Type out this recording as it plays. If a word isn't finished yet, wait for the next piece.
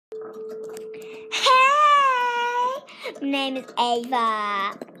name is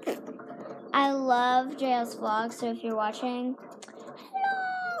Ava. I love JL's vlog, so if you're watching,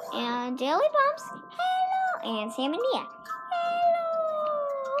 hello. And Daily Bumps, hello. And Sam and Nia,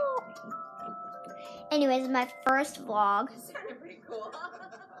 hello. Anyways, my first vlog.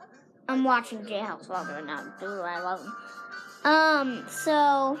 I'm watching JL's vlog right now. I love him.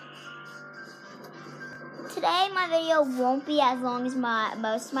 So today my video won't be as long as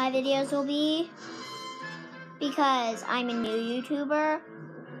most of my videos will be, because I'm a new YouTuber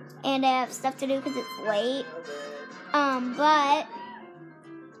and I have stuff to do because it's late. But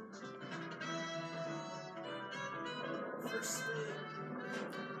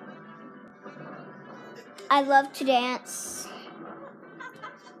I love to dance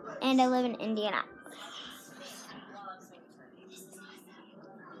and I live in Indiana.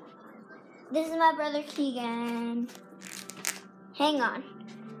 This is my brother Keegan. Hang on.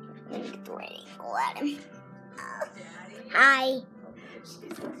 Let me get ready. Go at him. Hi.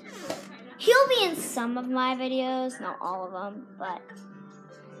 He'll be in some of my videos, not all of them, but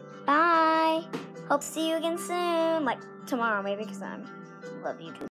bye. Hope to see you again soon, like tomorrow maybe, because I love YouTube.